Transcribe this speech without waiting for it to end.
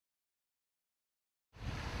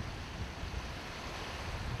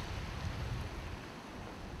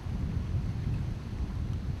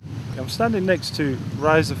I'm standing next to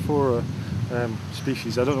Rhizophora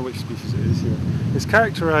species. I don't know which species it is here. It's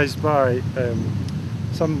characterised by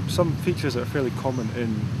some features that are fairly common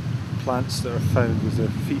in plants that are found with their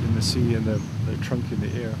feet in the sea and their trunk in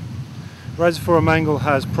the air. Rhizophora mangle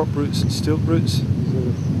has prop roots and stilt roots.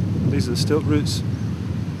 These are the stilt roots.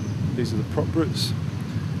 These are the prop roots.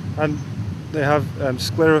 And they have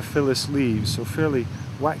sclerophyllous leaves, so fairly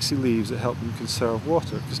waxy leaves that help them conserve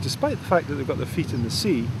water. Because despite the fact that they've got their feet in the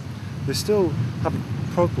sea, they still have a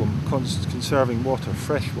problem conserving water,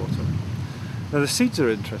 fresh water. Now the seeds are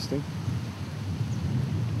interesting.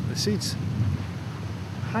 The seeds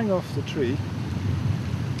hang off the tree,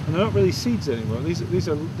 and they're not really seeds anymore. These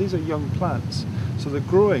are young plants, so they're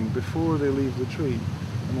growing before they leave the tree,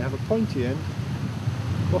 and they have a pointy end,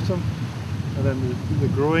 bottom, and then the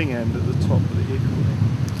growing end at the top of the acorn.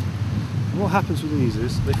 And what happens with these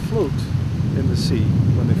is they float in the sea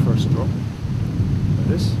when they first drop, like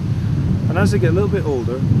this, and as they get a little bit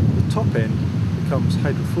older, the top end becomes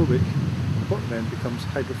hydrophobic, and the bottom end becomes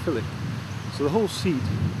hydrophilic. So the whole seed,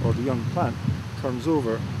 or the young plant, turns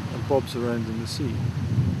over and bobs around in the sea.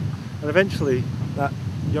 And eventually, that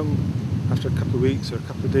young, after a couple of weeks or a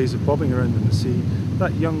couple of days of bobbing around in the sea,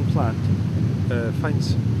 that young plant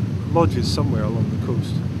lodges somewhere along the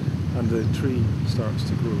coast, and the tree starts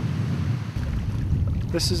to grow.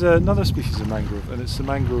 This is another species of mangrove, and it's the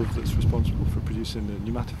mangrove that's responsible for producing the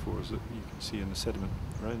pneumatophores that you can see in the sediment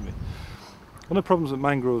around me. One of the problems that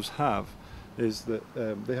mangroves have is that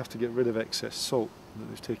they have to get rid of excess salt that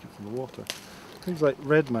they've taken from the water. Things like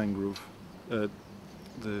red mangrove, the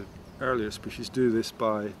earlier species, do this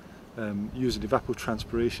by using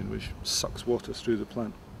evapotranspiration, which sucks water through the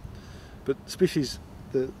plant. But species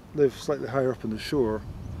that live slightly higher up on the shore,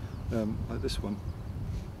 like this one,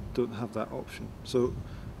 don't have that option. So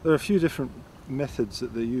there are a few different methods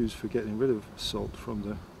that they use for getting rid of salt from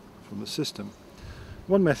the system.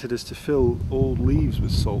 One method is to fill old leaves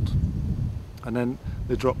with salt, and then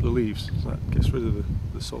they drop the leaves, so that gets rid of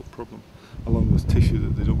the salt problem, along with tissue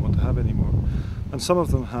that they don't want to have anymore. And some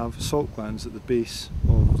of them have salt glands at the base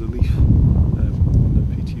of the leaf on their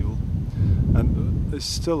petiole. And it's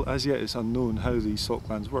still, as yet, it's unknown how these salt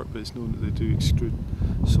glands work, but it's known that they do extrude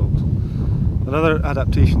salt. Another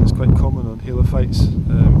adaptation that's quite common on halophytes,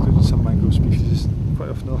 including some mangrove species, quite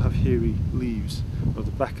often they'll have hairy leaves, or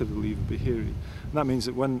the back of the leaf will be hairy. And that means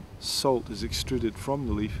that when salt is extruded from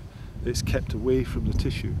the leaf, it's kept away from the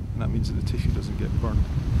tissue, and that means that the tissue doesn't get burned.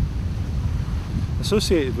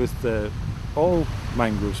 Associated with all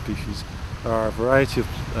mangrove species are a variety of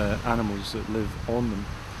animals that live on them,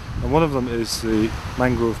 and one of them is the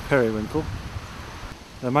mangrove periwinkle.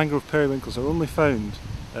 Now, mangrove periwinkles are only found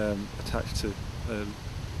attached to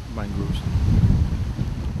mangroves.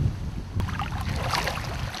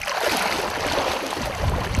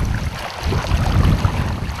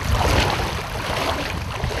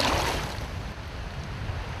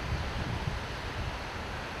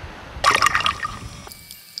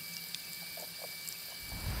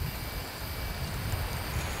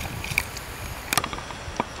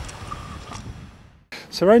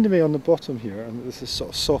 Surrounding me on the bottom here, and this is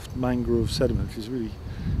sort of soft mangrove sediment, which is really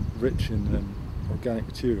rich in organic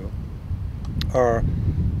material, are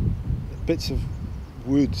bits of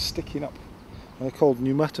wood sticking up, and they're called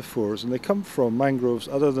pneumatophores, and they come from mangroves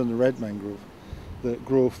other than the red mangrove that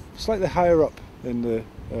grow slightly higher up in the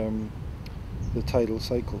tidal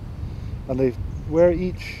cycle. And where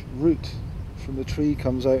each root from the tree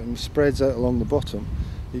comes out and spreads out along the bottom,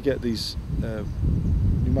 you get these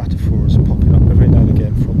pneumatophores popping up every now and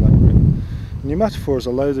again from that root. Pneumatophores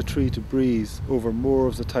allow the tree to breathe over more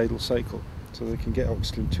of the tidal cycle, so they can get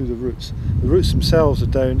oxygen to the roots. The roots themselves are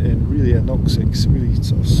down in really anoxic, really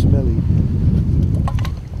sort of smelly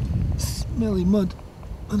mud.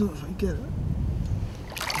 I don't know if I get it.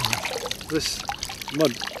 This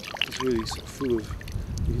mud is really sort of full of,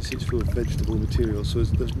 you can see it's full of vegetable material, so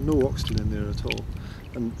there's no oxygen in there at all.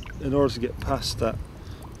 And in order to get past that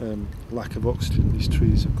lack of oxygen, these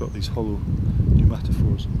trees have got these hollow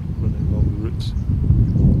pneumatophores running along the roots.